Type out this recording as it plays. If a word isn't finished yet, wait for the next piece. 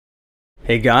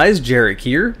Hey guys, Jarek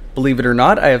here. Believe it or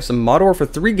not, I have some Modern Warfare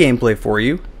 3 gameplay for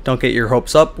you. Don't get your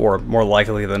hopes up, or more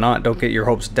likely than not, don't get your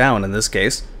hopes down in this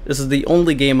case. This is the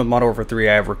only game of Modern Warfare 3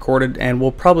 I have recorded, and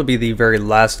will probably be the very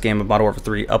last game of Modern Warfare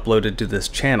 3 uploaded to this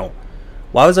channel.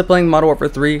 Why was I playing Modern Warfare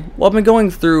 3? Well, I've been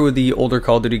going through the older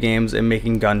Call of Duty games and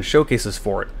making gun showcases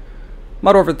for it.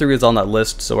 Modern Warfare 3 is on that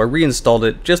list, so I reinstalled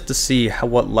it just to see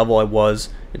what level I was.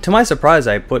 And to my surprise,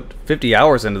 I put 50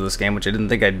 hours into this game, which I didn't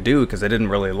think I'd do because I didn't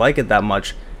really like it that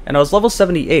much. And I was level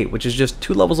 78, which is just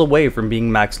 2 levels away from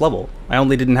being max level. I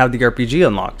only didn't have the RPG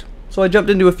unlocked. So I jumped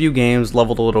into a few games,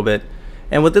 leveled a little bit,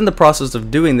 and within the process of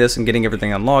doing this and getting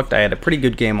everything unlocked, I had a pretty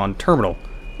good game on Terminal.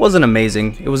 Wasn't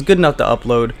amazing, it was good enough to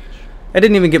upload. I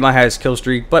didn't even get my highest kill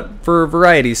streak, but for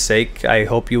variety's sake, I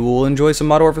hope you will enjoy some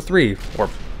Modern Warfare 3, or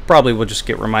probably will just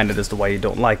get reminded as to why you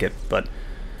don't like it, but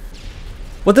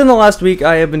within the last week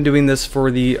I have been doing this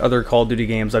for the other Call of Duty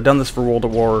games. I've done this for World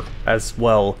at War as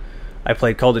well. I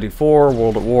played Call of Duty 4,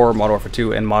 World at War, Modern Warfare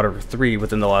 2, and Modern Warfare 3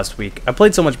 within the last week. I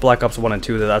played so much Black Ops 1 and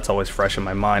 2 that that's always fresh in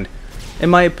my mind. And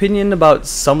my opinion about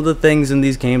some of the things in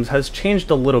these games has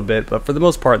changed a little bit, but for the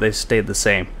most part they've stayed the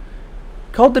same.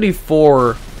 Call of Duty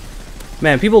 4,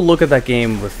 man, people look at that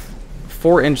game with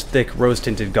 4-inch thick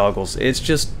rose-tinted goggles. It's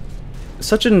just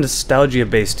such a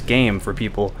nostalgia-based game for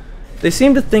people. They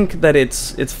seem to think that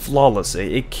it's flawless.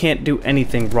 It can't do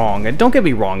anything wrong. And don't get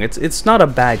me wrong, it's not a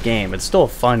bad game. It's still a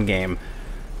fun game,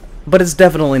 but it's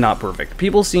definitely not perfect.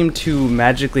 People seem to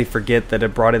magically forget that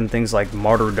it brought in things like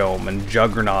Martyrdom and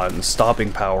Juggernaut and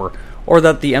Stopping Power, or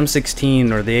that the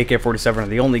M16 or the AK-47 are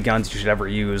the only guns you should ever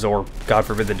use, or God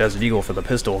forbid the Desert Eagle for the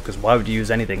pistol, because why would you use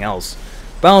anything else?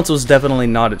 Balance was definitely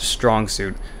not its strong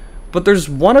suit. But there's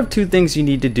one of two things you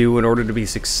need to do in order to be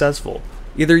successful.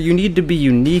 Either you need to be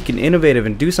unique and innovative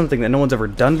and do something that no one's ever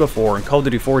done before, and Call of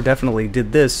Duty 4 definitely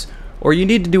did this, or you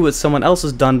need to do what someone else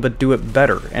has done but do it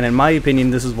better. And in my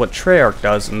opinion, this is what Treyarch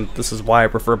does, and this is why I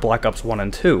prefer Black Ops 1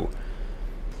 and 2.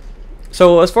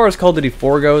 So as far as Call of Duty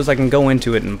 4 goes, I can go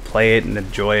into it and play it and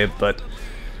enjoy it, but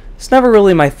it's never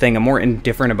really my thing. I'm more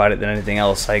indifferent about it than anything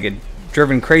else. I get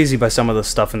driven crazy by some of the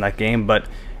stuff in that game, but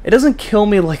it doesn't kill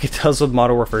me like it does with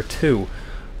Modern Warfare 2.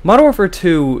 Modern Warfare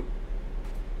 2,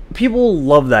 people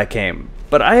love that game,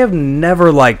 but I have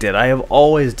never liked it. I have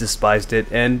always despised it,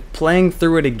 and playing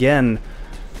through it again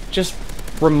just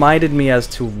reminded me as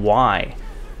to why.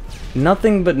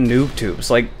 Nothing but noob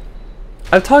tubes. Like,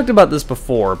 I've talked about this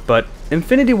before, but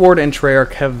Infinity Ward and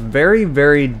Treyarch have very,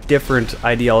 very different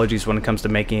ideologies when it comes to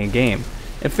making a game.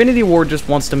 Infinity Ward just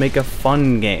wants to make a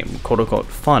fun game, quote-unquote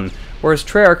fun, whereas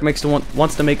Treyarch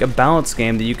wants to make a balanced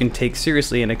game that you can take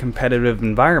seriously in a competitive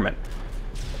environment.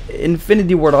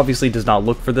 Infinity Ward obviously does not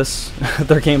look for this.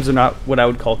 Their games are not what I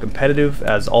would call competitive,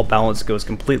 as all balance goes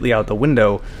completely out the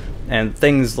window, and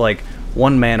things like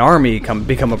one-man army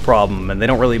become a problem, and they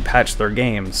don't really patch their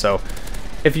game. So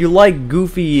if you like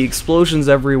goofy explosions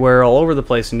everywhere all over the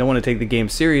place and don't want to take the game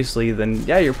seriously, then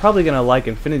yeah, you're probably going to like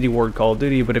Infinity Ward Call of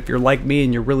Duty, but if you're like me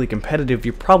and you're really competitive,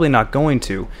 you're probably not going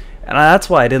to. And that's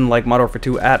why I didn't like Modern Warfare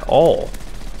 2 at all.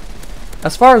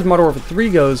 As far as Modern Warfare 3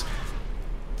 goes,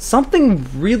 something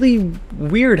really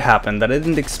weird happened that I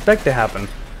didn't expect to happen.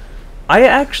 I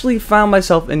actually found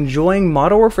myself enjoying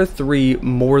Modern Warfare 3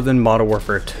 more than Modern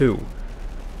Warfare 2.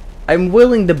 I'm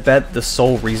willing to bet the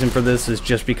sole reason for this is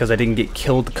just because I didn't get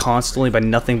killed constantly by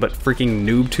nothing but freaking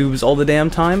noob tubes all the damn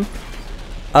time.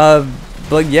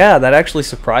 But yeah, that actually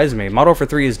surprised me. Modern Warfare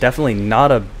 3 is definitely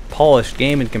not a polished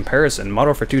game in comparison. Modern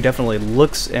Warfare 2 definitely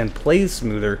looks and plays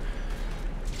smoother.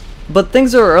 But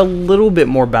things are a little bit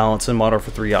more balanced in Modern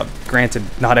Warfare 3. Granted,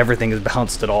 not everything is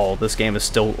balanced at all. This game is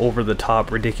still over the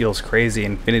top, ridiculous, crazy.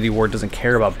 Infinity Ward doesn't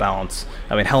care about balance.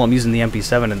 I mean, hell, I'm using the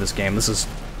MP7 in this game. This is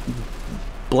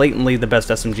blatantly the best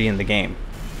SMG in the game.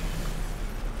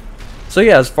 So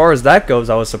yeah, as far as that goes,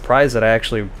 I was surprised that I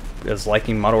actually was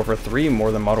liking Modern Warfare 3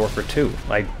 more than Modern Warfare 2.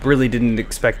 I really didn't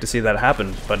expect to see that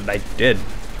happen, but I did.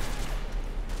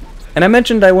 And I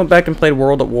mentioned I went back and played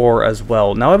World at War as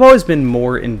well. Now, I've always been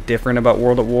more indifferent about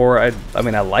World at War. I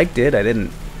mean, I liked it. I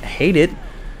didn't hate it.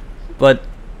 But,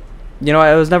 you know,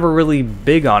 I was never really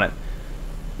big on it.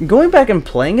 Going back and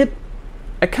playing it,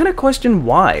 I kind of question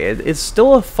why. It's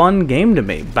still a fun game to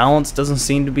me. Balance doesn't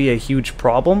seem to be a huge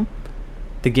problem.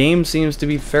 The game seems to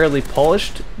be fairly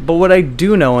polished, but what I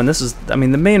do know, and this is, I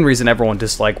mean, the main reason everyone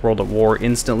disliked World at War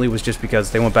instantly was just because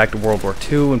they went back to World War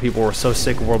II, and people were so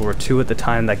sick of World War II at the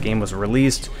time that game was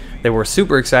released. They were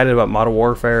super excited about Modern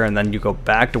Warfare, and then you go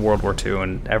back to World War II,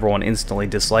 and everyone instantly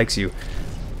dislikes you.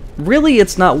 Really,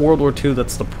 it's not World War II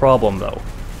that's the problem, though.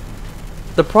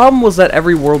 The problem was that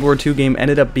every World War II game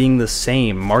ended up being the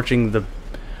same, marching the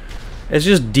It's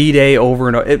just D-Day over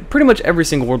and over. Pretty much every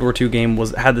single World War II game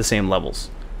had the same levels.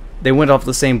 They went off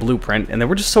the same blueprint, and they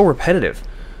were just so repetitive.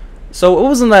 So it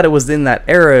wasn't that it was in that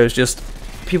era, it was just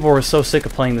people were so sick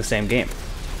of playing the same game.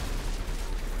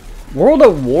 World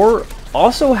at War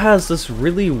also has this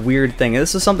really weird thing, and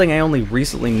this is something I only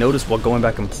recently noticed while going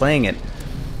back and playing it.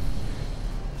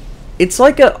 It's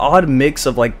like an odd mix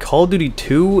of like Call of Duty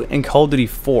 2 and Call of Duty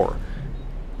 4.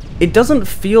 It doesn't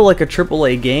feel like a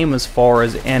AAA game as far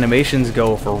as animations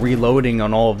go for reloading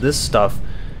on all of this stuff.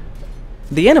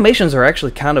 The animations are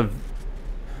actually kind of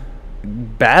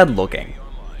bad looking,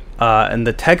 and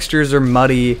the textures are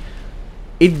muddy.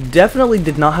 It definitely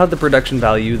did not have the production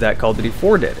value that Call of Duty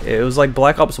 4 did. It was like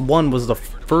Black Ops 1 was the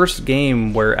first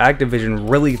game where Activision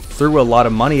really threw a lot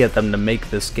of money at them to make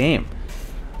this game.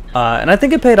 And I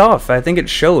think it paid off. I think it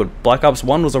showed. Black Ops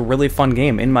 1 was a really fun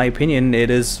game. In my opinion, it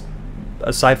is,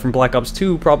 aside from Black Ops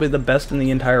 2, probably the best in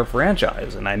the entire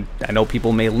franchise. And I know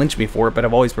people may lynch me for it, but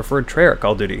I've always preferred Treyarch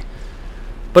Call of Duty.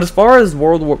 But as far as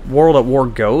World at War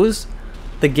goes,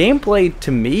 the gameplay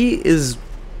to me is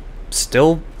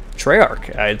still Treyarch.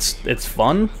 It's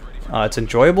fun, it's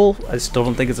enjoyable. I still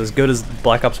don't think it's as good as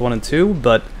Black Ops 1 and 2,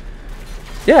 but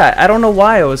yeah, I don't know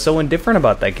why I was so indifferent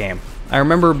about that game. I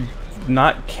remember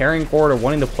not caring for it or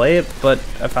wanting to play it, but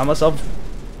I found myself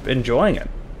enjoying it.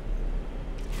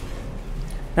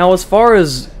 Now, as far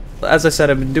as I said,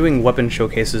 I've been doing weapon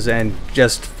showcases, and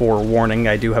just for warning,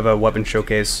 I do have a weapon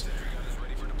showcase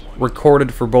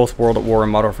recorded for both World at War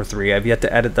and Modern Warfare 3. I've yet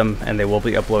to edit them, and they will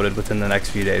be uploaded within the next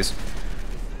few days.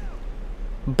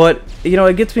 But, you know,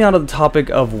 it gets me onto the topic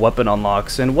of weapon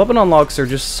unlocks, and weapon unlocks are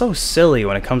just so silly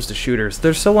when it comes to shooters.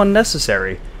 They're so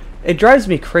unnecessary. It drives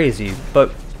me crazy, but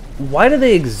why do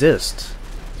they exist?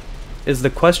 Is the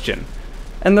question.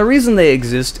 And the reason they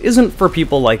exist isn't for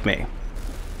people like me.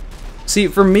 See,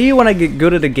 for me, when I get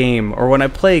good at a game, or when I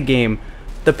play a game,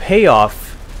 the payoff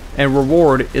and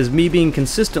reward is me being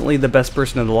consistently the best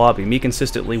person in the lobby, me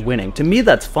consistently winning. To me,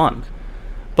 that's fun.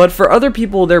 But for other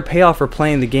people, their payoff for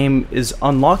playing the game is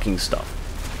unlocking stuff.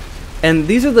 And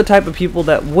these are the type of people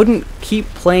that wouldn't keep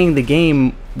playing the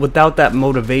game without that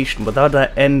motivation, without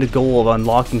that end goal of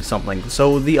unlocking something.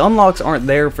 So the unlocks aren't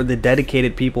there for the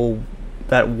dedicated people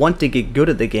that want to get good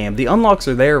at the game. The unlocks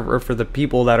are there for the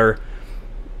people that are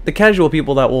the casual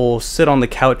people that will sit on the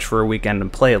couch for a weekend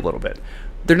and play a little bit.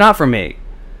 They're not for me.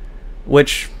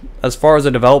 Which, as far as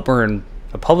a developer and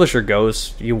a publisher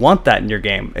goes, you want that in your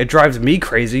game. It drives me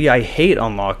crazy. I hate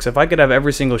unlocks. If I could have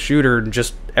every single shooter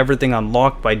just everything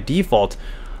unlocked by default,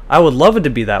 I would love it to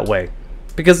be that way.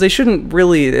 Because they shouldn't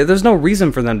really, there's no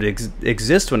reason for them to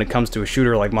exist when it comes to a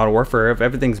shooter like Modern Warfare. If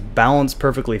everything's balanced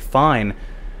perfectly fine,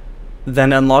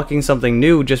 then unlocking something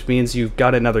new just means you've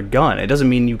got another gun. It doesn't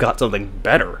mean you got something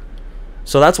better.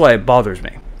 So that's why it bothers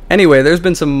me. Anyway, there's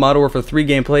been some Modern Warfare 3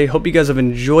 gameplay. Hope you guys have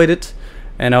enjoyed it,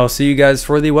 and I'll see you guys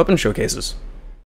for the weapon showcases.